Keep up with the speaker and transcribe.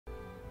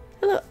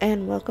Hello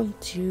and welcome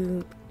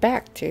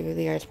back to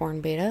the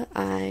Iceborne Beta.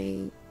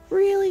 I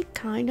really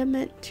kinda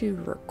meant to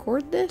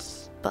record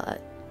this,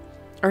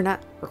 or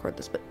not record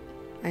this, but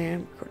I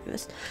am recording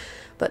this,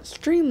 but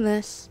stream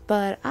this,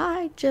 but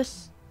I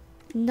just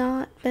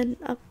not been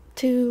up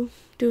to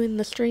doing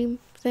the stream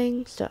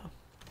thing, so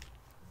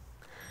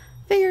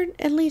figured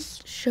at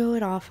least show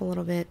it off a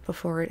little bit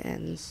before it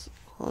ends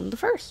on the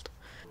 1st.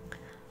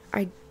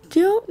 I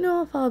don't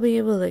know if I'll be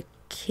able to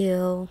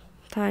kill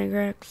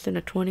Tigrex in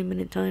a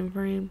 20-minute time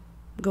frame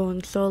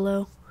going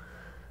solo.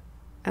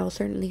 I will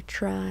certainly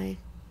try.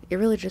 It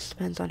really just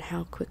depends on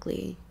how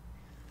quickly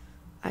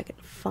I can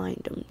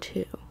find him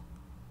too.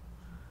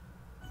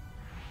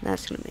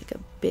 That's gonna make a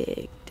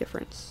big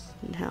difference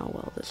in how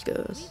well this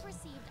goes.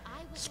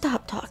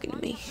 Stop talking to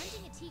me.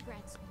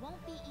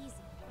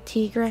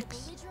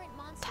 Tigrex?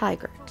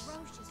 Tigrex.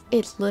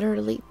 It's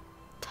literally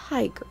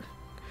tiger.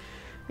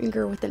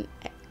 Finger with an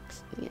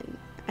X. And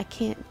I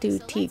can't do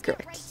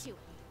Tigrex.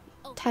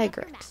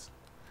 Tigrex.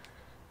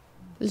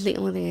 This is the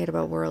only thing I hate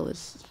about Whirl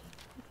is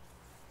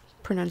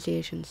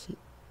pronunciations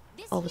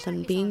all of a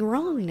sudden being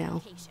wrong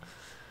now.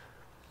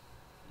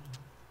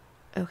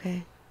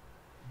 Okay.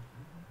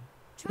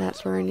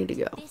 That's where I need to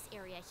go. This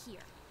area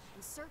here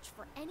and search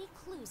for any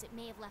clues it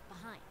may have left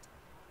behind.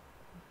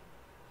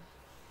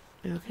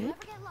 Okay. If you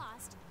ever get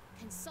lost,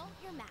 consult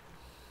your map.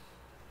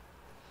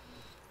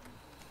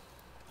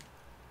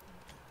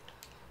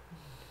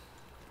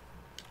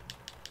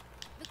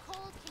 The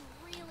cold can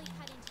really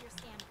cut into your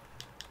stamina.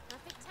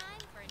 Perfect time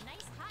for a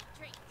nice hot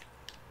drink.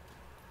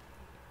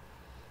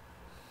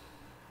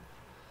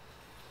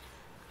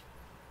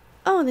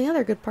 Oh, and the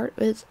other good part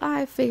is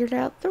I figured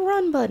out the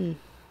run button.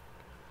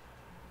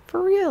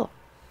 For real.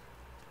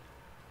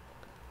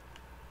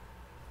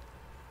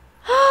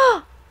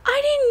 I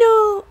didn't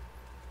know.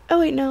 Oh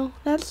wait, no.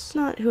 That's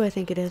not who I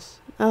think it is.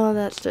 Oh,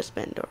 that's just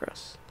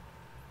Bendoros.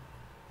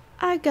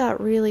 I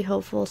got really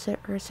hopeful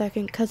for a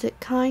second because it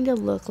kind of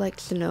looked like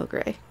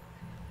Snowgray.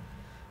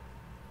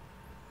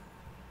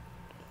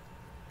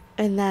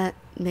 And that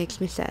makes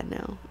me sad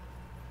now.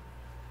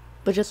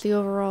 But just the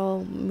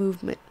overall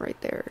movement right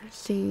there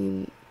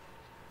seemed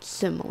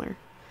similar.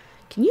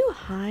 Can you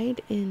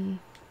hide in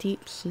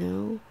deep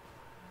snow?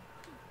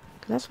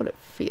 Because that's what it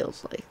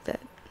feels like. That.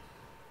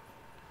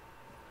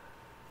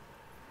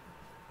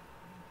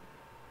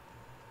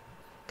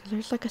 Because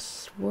there's like a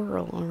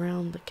swirl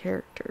around the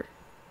character.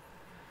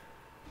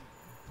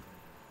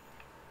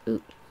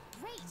 Ooh.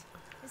 Great!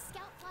 The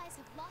scout flies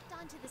have locked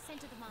onto the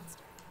scent of the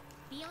monster.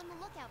 Be on the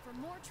lookout for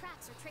more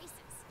tracks or traces.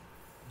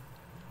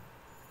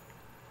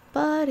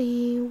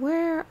 Buddy,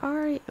 where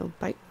are you? Oh,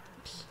 bite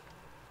marks.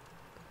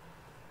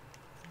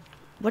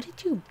 What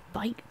did you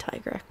bite,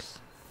 Tigrex?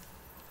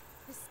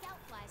 The scout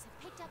flies have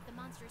picked up the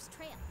monster's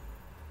trail.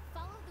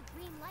 Follow the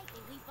green light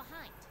they leave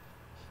behind.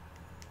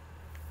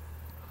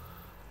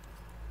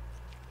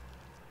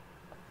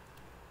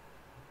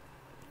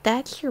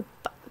 That's your...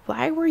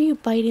 Why were you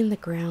biting the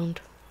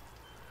ground?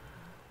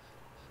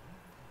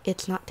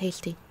 It's not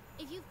tasty.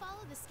 If you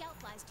follow the scout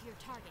flies to your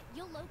target,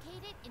 you'll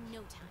locate it in no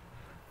time.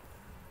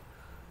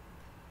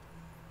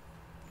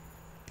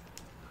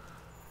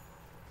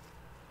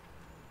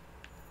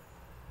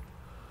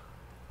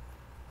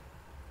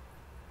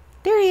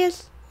 There he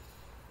is.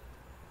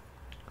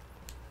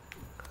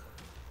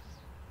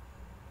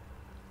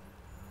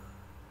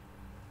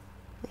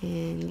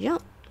 And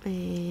jump.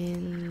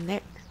 And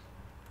there.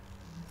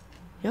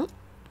 Jump.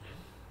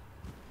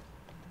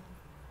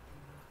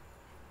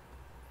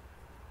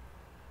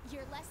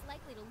 You're less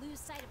likely to lose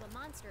sight of a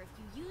monster if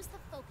you use the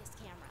focus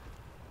camera.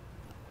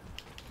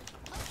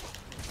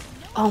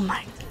 Okay, Oh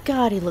my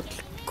god, he looks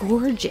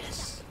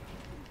gorgeous.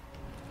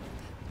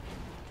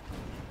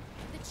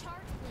 the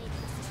charge blade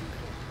has two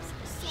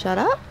forms. Shut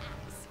up.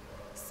 Axe.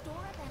 Store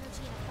up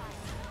energy in a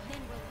fire,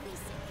 then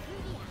release it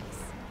through the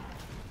axe.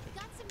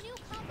 Got some new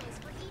combos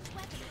for each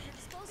weapon at your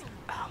disposal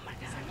now. Oh my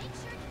So god. make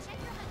sure to check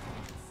your hunting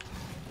kits.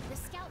 The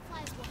scout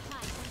flies will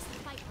hide once the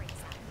fight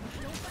breaks out.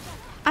 Don't forget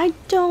that. I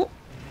don't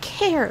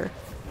care.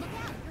 Look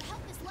out, your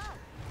health is low.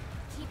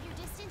 Keep your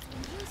distance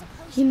and use a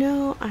potion. You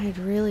know, I'd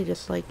really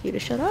just like you to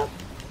shut up.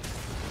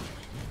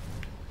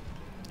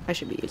 I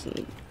should be using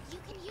the... You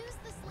can use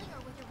the slinger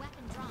with your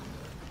weapon drawn.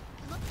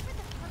 Look for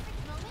the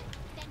perfect moment,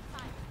 then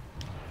fire.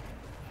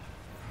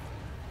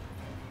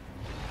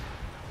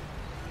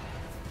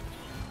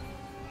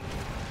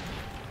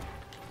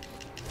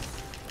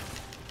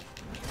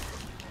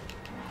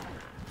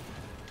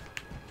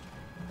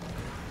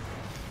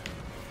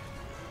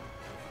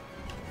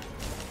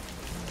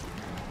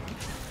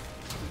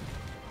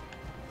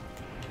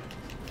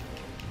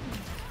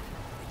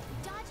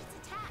 Dodge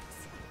its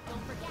attacks.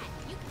 Don't forget,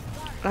 you can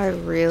guard. I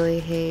really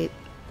hate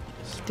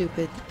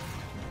stupid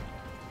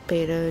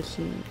betas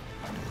and...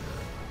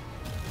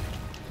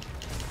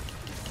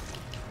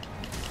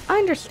 I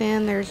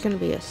understand there's going to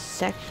be a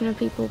section of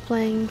people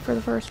playing for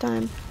the first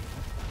time.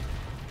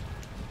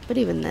 But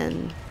even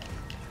then...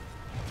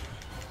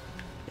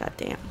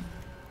 Goddamn.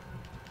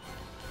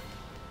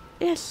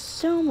 It has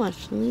so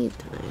much lead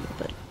time,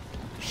 but...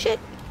 Shit!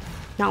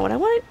 not what I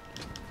wanted.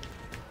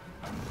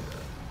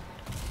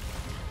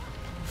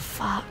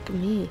 Fuck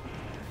me.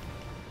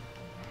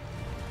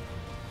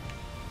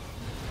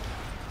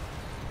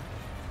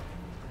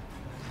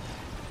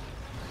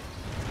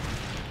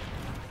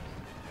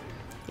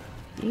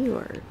 You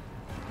are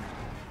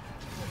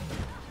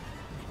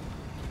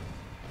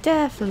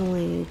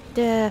definitely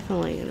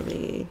gonna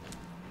be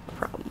a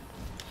problem.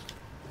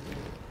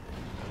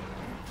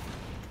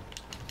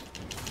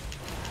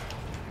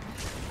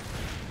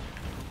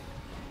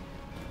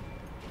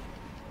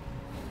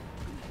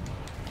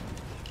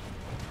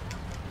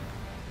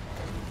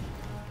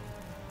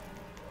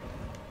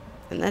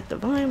 And that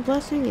divine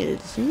blessing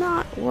is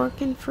not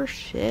working for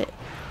shit.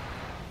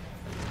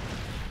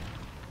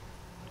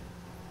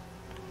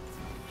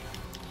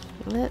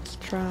 Let's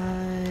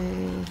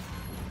try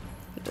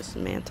this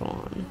mantle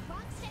on.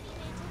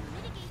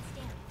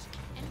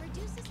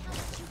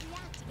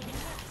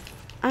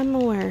 I'm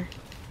aware.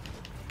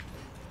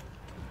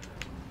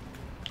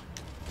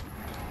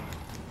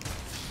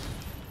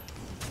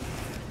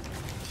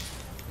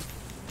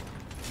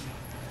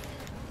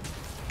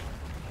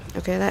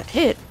 Okay, that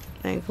hit,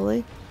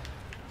 thankfully.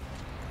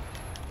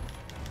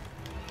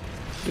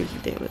 Gives you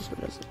damage,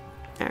 but doesn't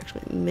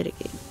actually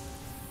mitigate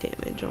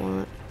damage a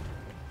lot.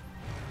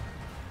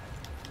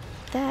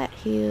 That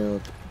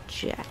healed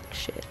jack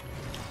shit.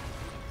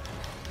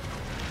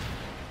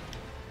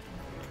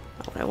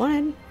 Not what I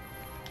wanted.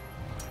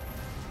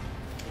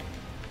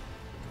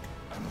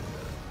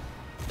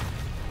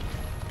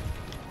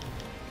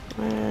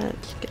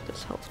 Let's get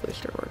this health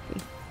booster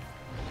working.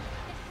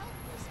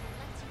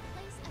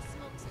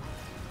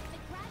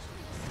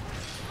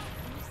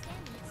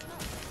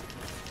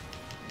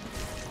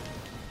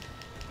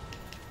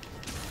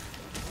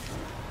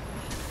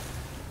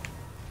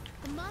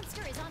 The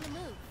monster is on the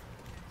move.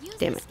 Use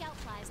Damn the it. scout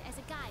flies as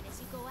a guide as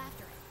you go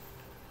after it.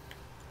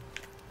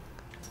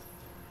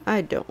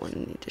 I don't want to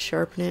need to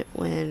sharpen it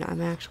when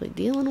I'm actually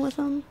dealing with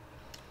them.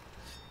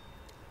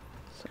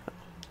 So,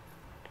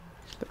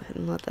 just go ahead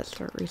and let that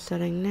start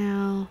resetting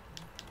now.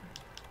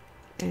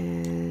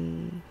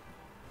 And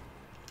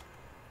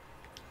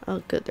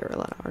oh good, there were a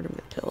lot of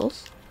adamant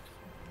pills.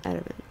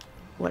 Adamant,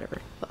 whatever,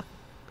 fuck.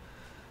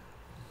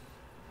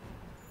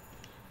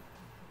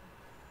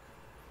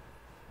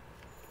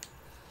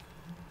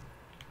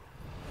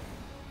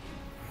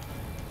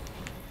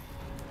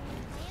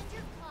 Land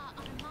your claw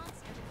on a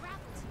monster to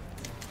grapple to it.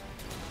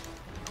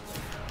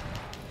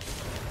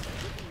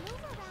 You can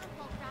move around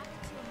while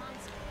grappled to a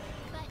monster,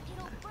 but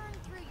it'll burn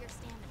through your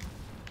stamina.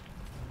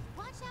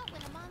 Watch out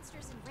when a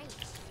monster's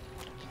enraged.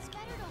 It's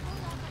better to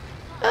hold off on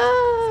your claws.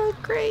 Oh,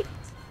 great.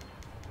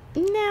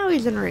 Now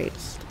he's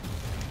enraged.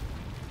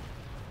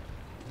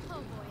 Oh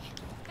boy,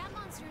 that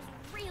monster's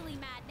really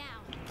mad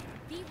now.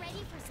 Be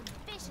ready for some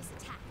vicious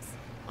attacks.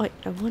 Wait,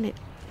 I want it.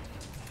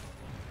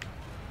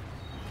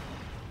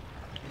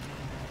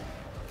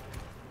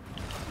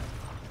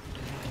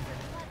 If you're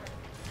clever,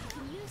 you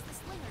can use the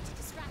slinger to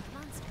distract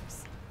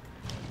monsters.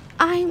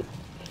 I'm...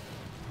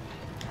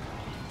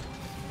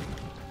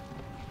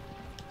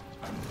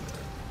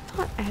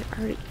 thought I had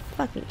already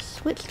fucking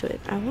switched to it.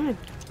 I wanted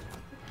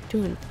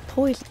doing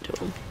poison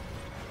to him.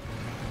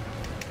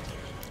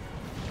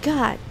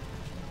 God.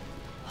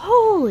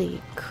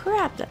 Holy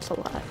crap, that's a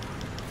lot.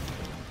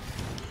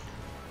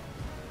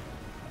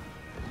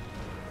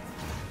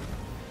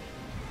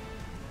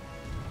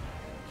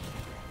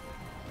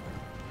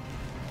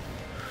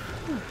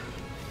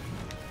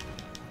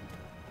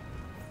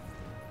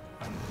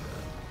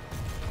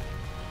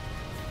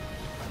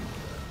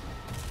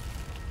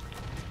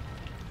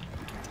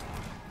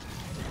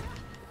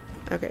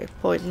 Okay,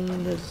 poison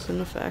is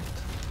in effect.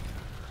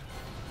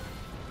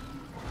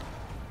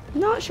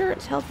 Not sure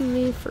it's helping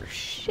me for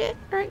shit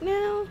right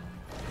now.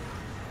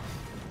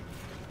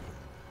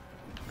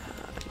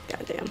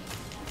 Goddamn.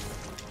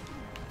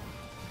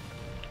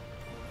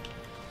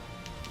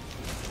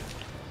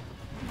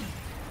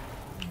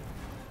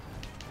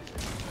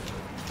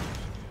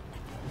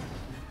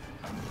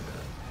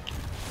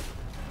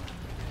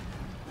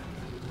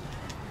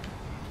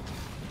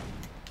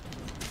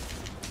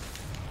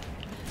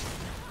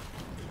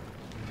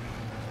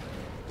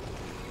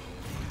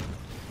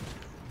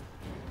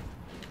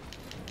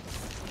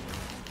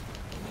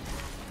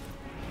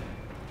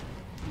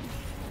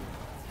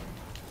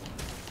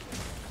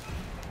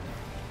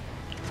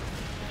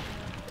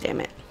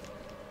 Damn it.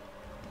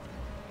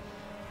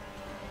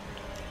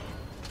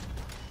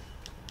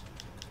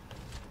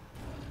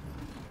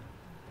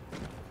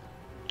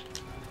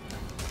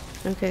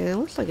 Okay, it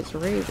looks like its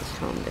rage has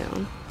calmed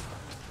down.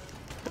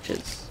 Which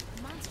is...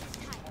 The monster's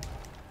tired.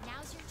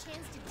 Now's your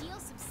chance to deal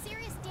some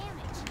serious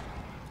damage.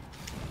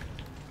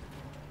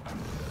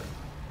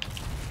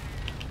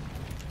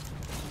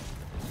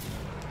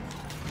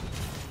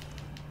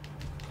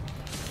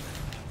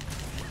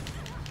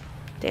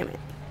 damn it.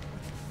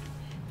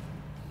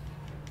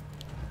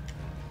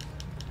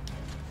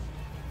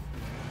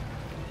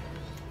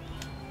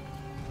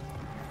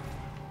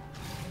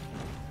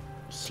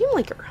 You seem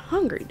like you're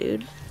hungry,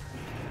 dude.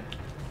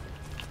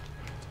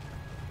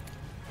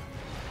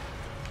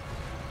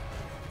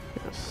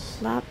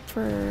 slap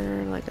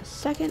for like a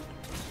second.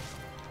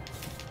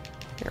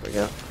 There we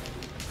go.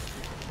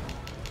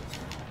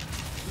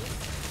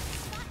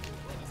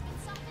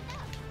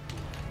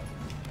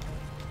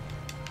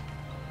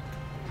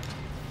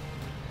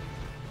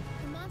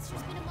 The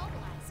monster's been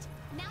immobilized.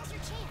 Now's your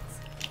chance.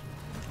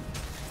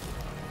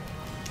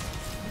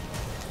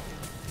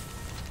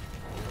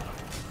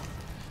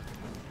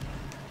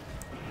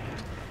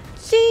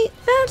 See,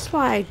 that's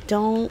why I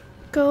don't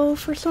go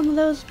for some of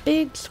those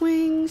big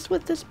swings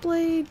with this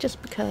blade, just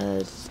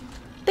because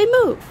they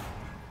move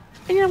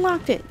and you're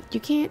locked in. You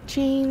can't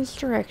change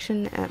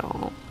direction at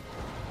all.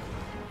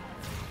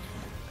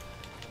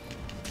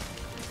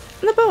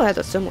 And the bow has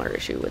a similar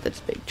issue with its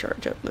big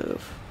charge up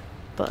move,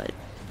 but at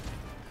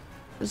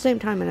the same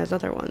time it has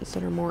other ones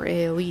that are more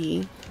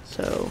AoE,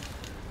 so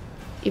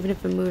even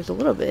if it moves a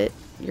little bit,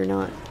 you're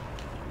not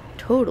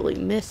totally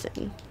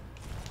missing.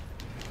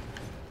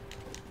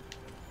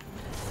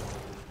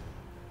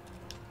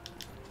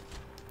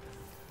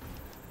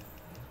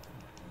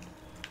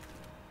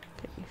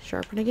 Okay,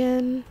 sharpen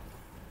again.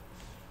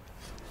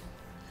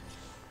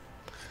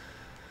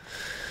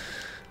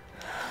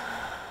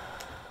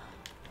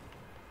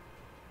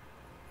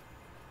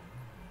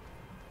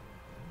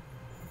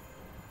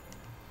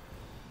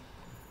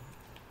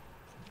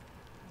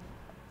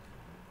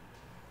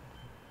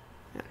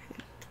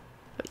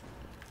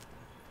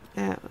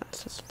 Yeah,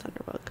 that's just a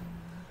thunderbug.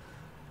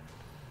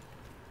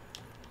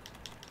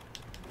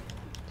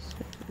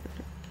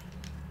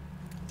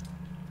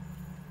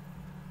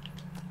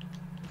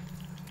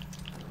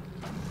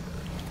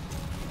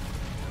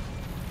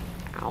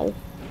 Ow.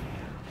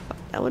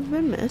 That would have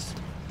been missed.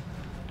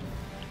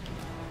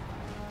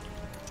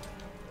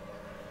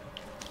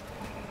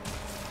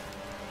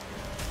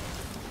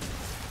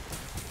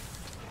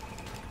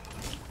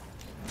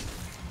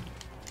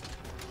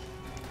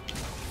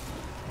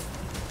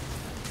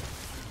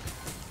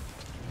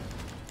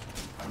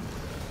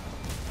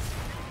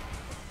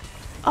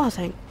 Oh,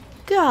 thank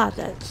God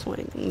that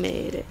swing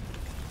made it.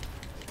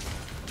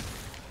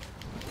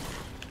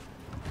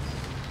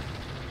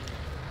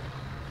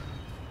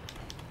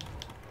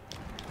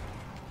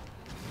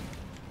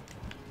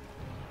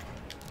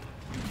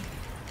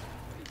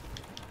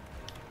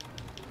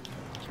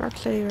 Is Rock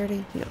City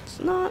ready? No, it's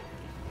not.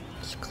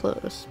 It's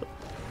close, but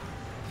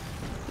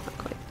not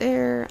quite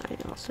there. I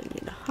also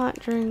need a hot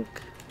drink.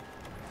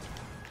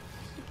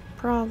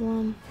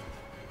 Problem.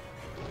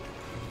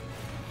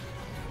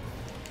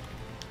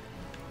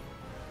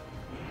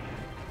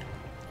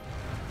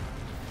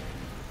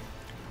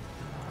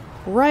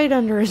 Right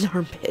under his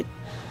armpit.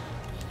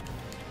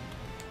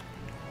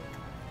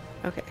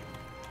 Okay.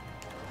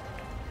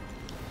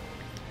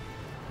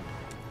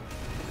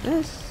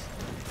 This.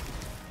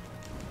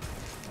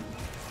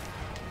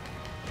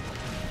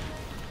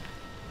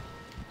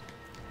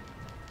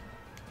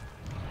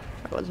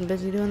 If I wasn't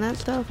busy doing that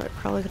stuff, I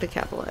probably could have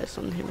capitalized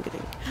on him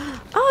getting...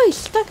 Oh, he's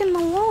stuck in the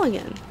wall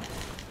again.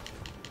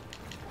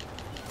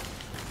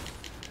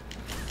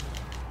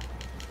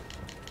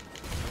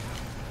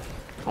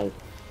 Oh.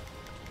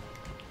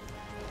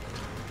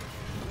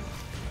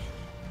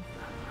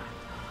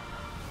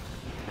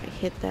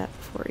 Hit that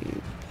before you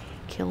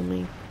kill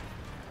me.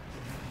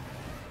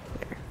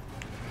 There.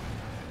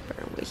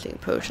 Better than wasting a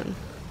potion.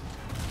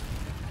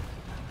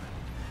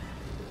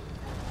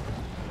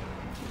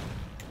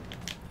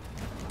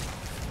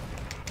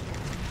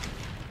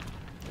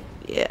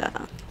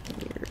 Yeah.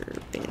 You're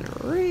being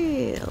a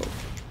real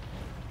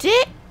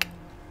dick!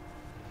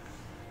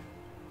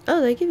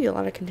 Oh, they give you a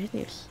lot of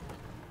continues.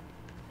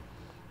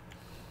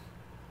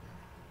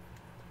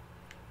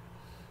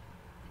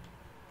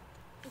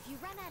 If you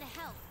run out of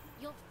health,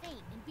 you'll faint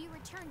and be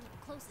returned to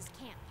the closest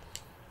camp.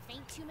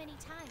 Faint too many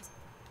times.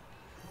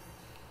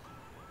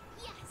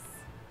 Yes!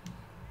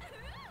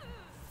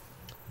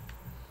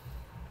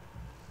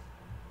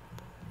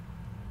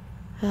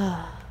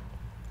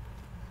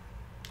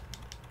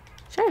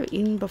 Should I have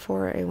eaten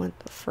before I went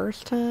the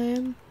first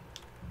time?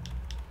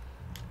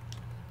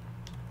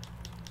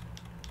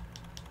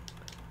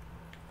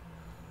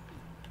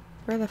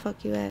 Where the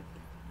fuck you at?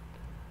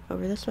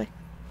 Over this way?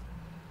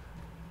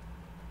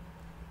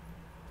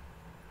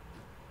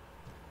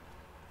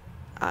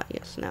 Ah,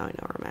 yes, now I know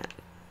where I'm at.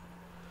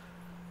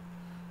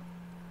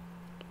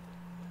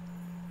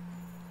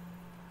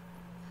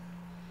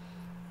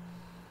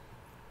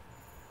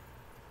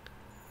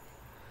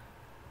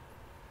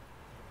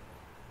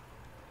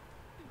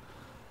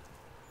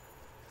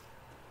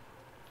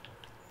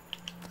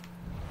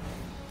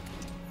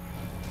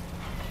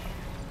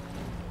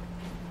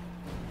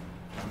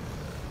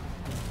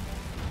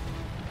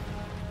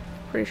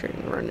 Pretty sure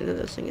you can run into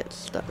this and get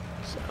stuck,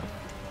 so.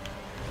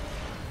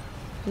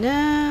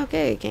 No,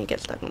 okay, can't get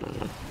stuck on that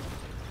one.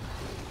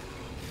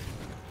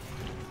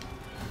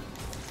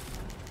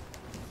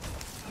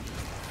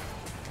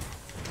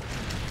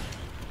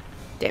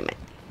 Damn it.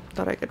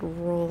 Thought I could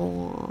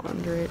roll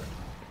under it.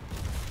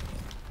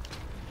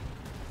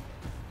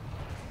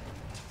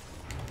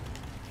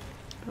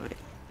 Wait, I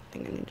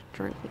think I need to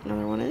drink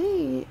another one of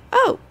these.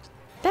 Oh!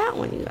 That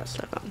one you got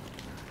stuck on.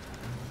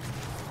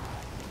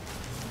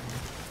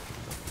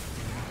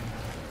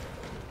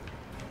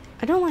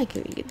 I don't like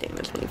it when you get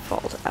damaged when he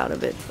falls out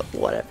of it, but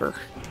whatever.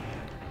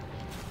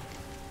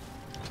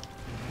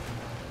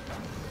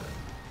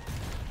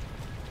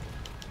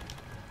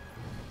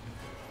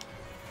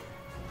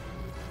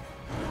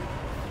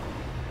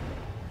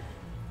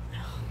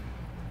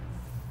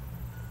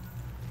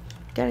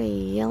 Gotta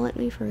yell at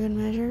me for good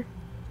measure.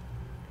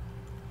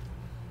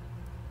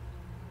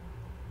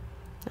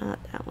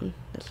 Not that one,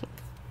 this one.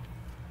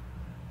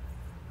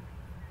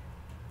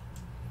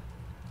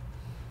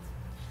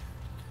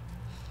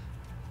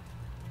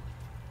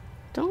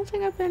 Don't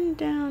think I've been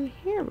down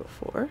here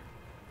before.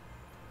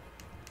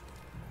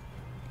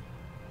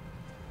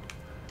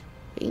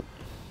 Wait.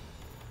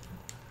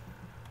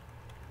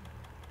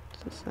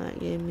 Since that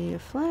gave me a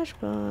flash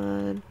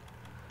pod.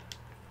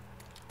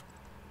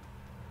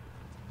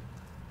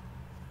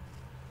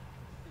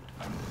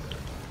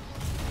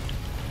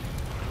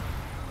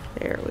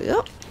 There we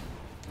go.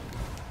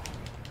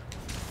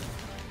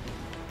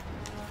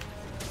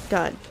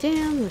 God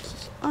damn, this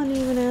is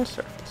uneven ass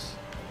surface.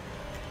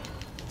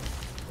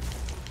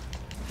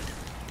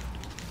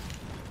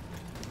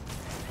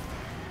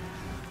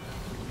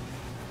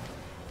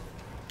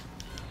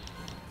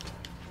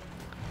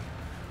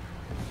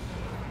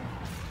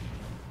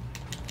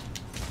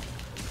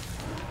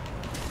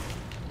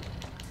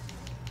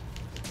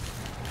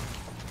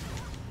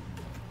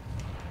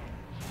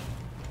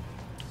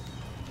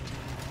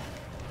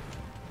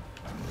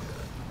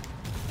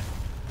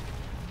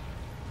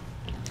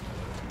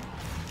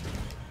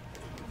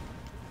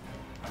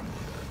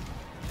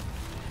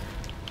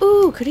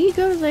 Ooh, could he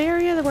go to the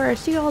area where I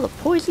see all the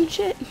poison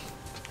shit?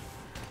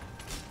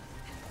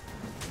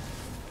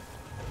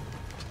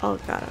 Oh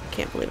god, I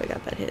can't believe I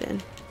got that hit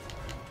in.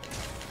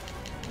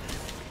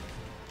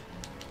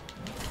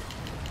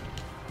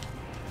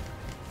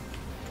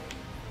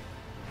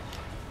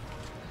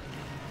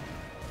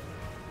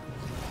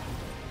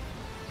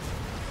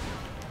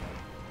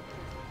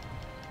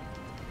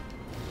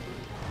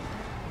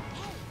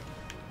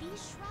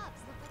 These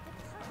shrubs look like the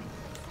perfect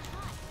place to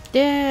hide.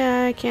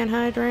 Yeah, I can't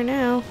hide right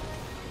now.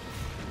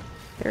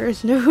 There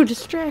is no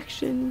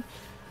distraction.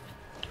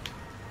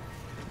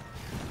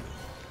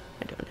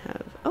 I don't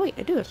have... Oh wait,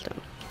 I do have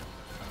stone.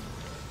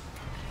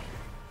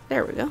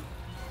 There we go. Your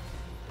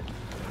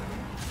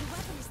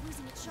weapon is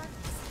losing its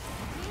sharpness.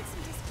 Create some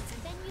distance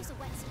and then use a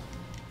whetstone.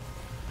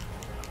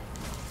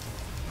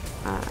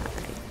 I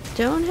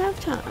don't have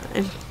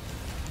time.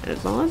 And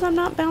as long as I'm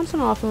not bouncing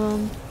off of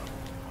them,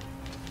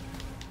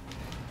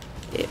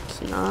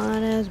 it's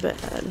not as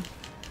bad.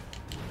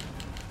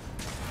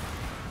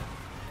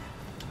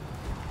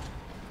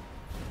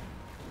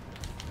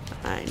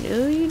 I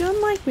know you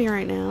don't like me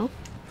right now.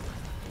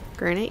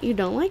 Granted, you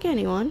don't like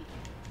anyone.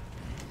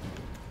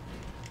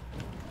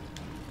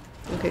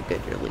 Okay,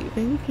 good, you're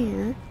leaving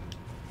here.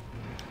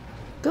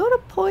 Go to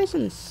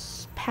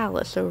Poison's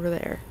Palace over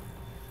there.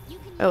 You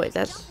can Oh wait, use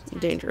that's double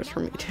tap dangerous to for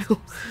me melt too.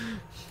 monsters.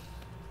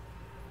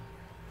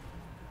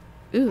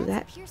 Ooh, That's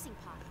that... a piercing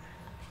pod,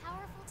 a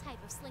powerful type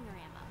of slinger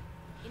ammo.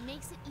 It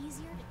makes it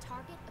easier to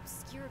target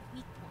obscured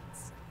weak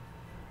points.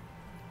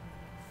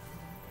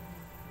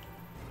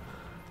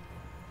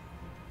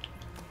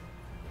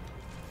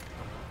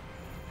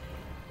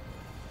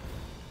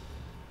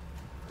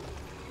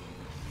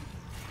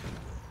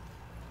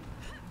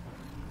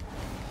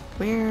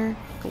 Come here,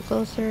 come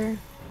closer.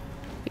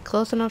 Be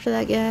close enough to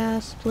that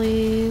gas,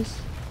 please.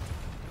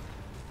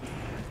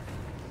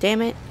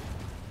 Damn it.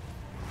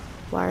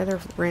 Why are there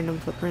random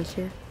footprints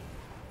here?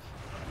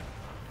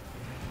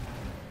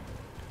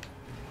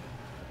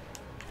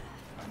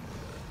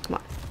 Come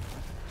on.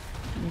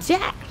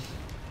 Jack!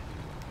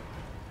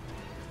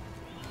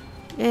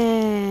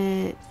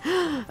 And...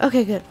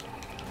 Okay, good.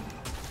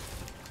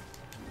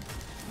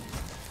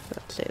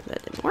 Let's say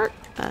that didn't work.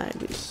 I'd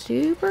be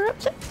super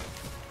upset.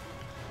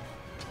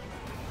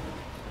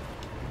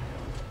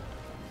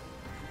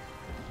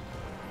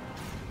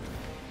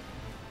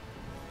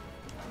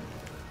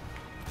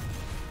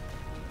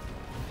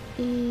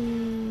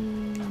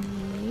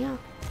 Yeah.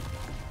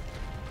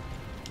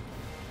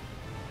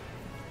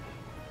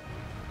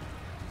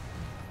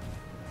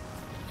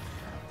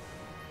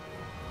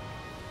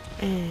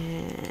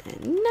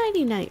 And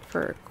nighty-night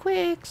for a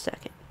quick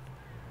second.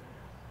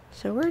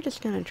 So we're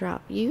just gonna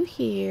drop you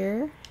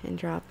here, and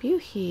drop you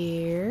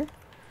here,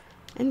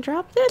 and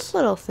drop this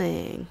little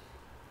thing.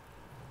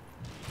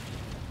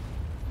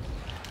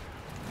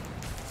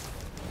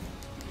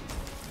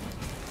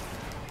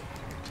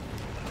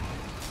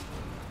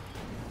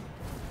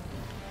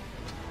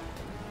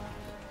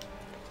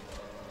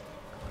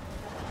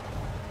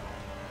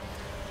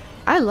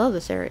 I love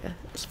this area.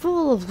 It's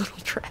full of little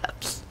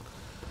traps.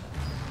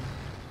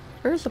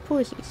 Where's the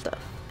poison stuff?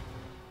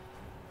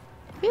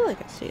 I feel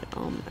like I see it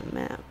on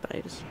my map, but I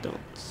just don't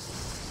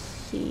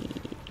see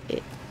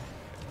it.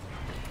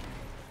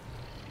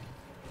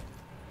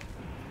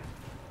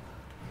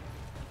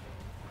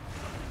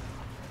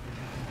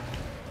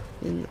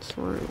 In this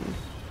room.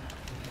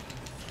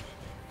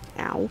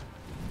 Ow.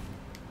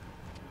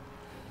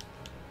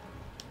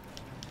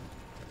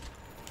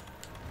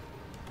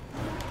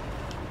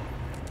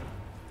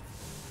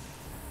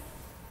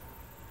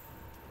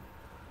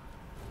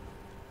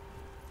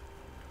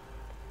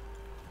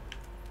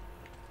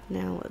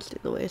 Now let's do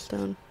the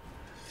waystone.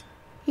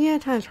 Yeah,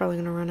 time's probably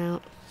gonna run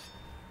out.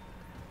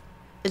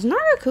 Is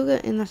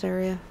Nargacuga in this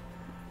area?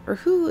 Or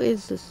who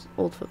is this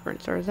old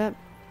footprints? Or is that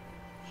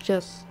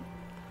just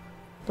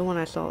the one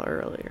I saw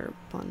earlier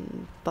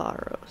on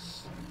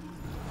Barros?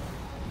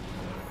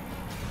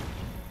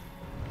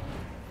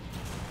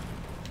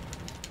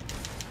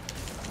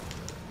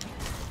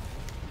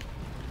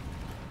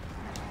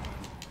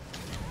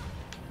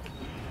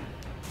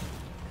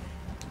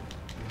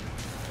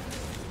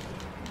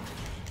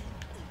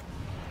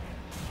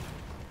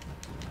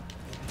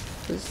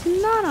 It's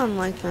not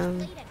unlike them.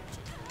 Late energy.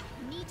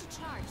 You need to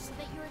charge so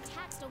that your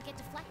attacks don't get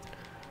deflected.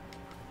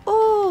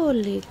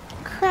 Holy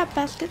crap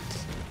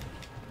baskets.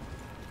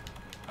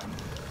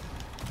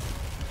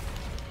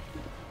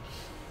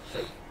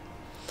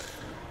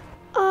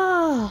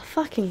 Oh,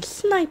 fucking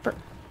sniper.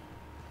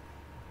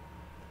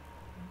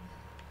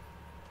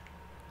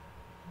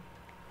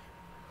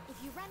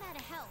 If you run out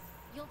of health,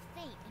 you'll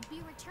faint and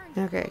be returned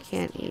to the Okay, I closest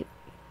can't camp. eat.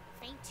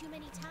 Faint too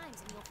many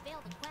times and you'll fail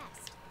the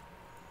quest.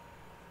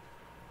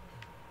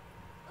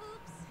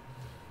 Oops.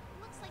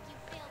 Looks like you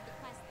failed the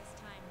quest this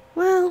time.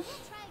 Well, We'll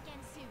try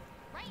again soon.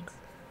 Right?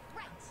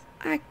 Right.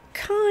 I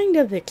kind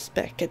of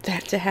expected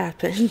that to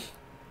happen.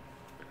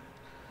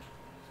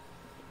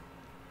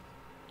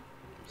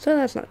 So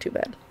that's not too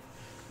bad.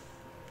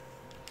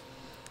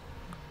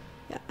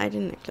 Yeah, I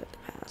didn't accept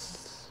the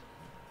pass.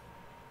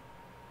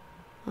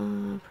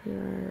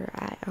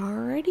 I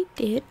already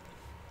did.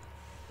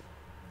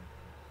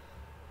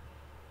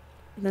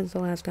 That's the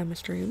last time I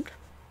streamed.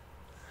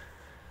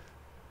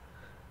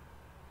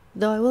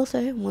 Though I will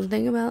say one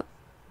thing about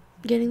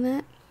getting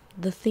that,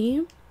 the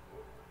theme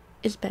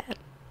is bad.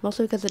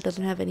 Mostly because it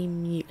doesn't have any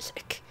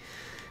music.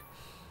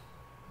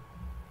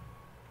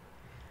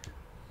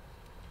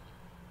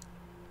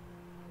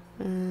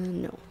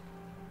 No.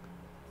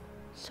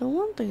 So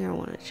one thing I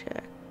want to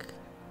check.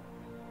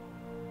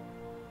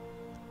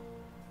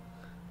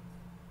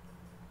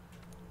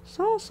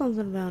 Saw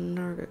something about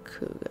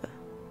Nargacuga.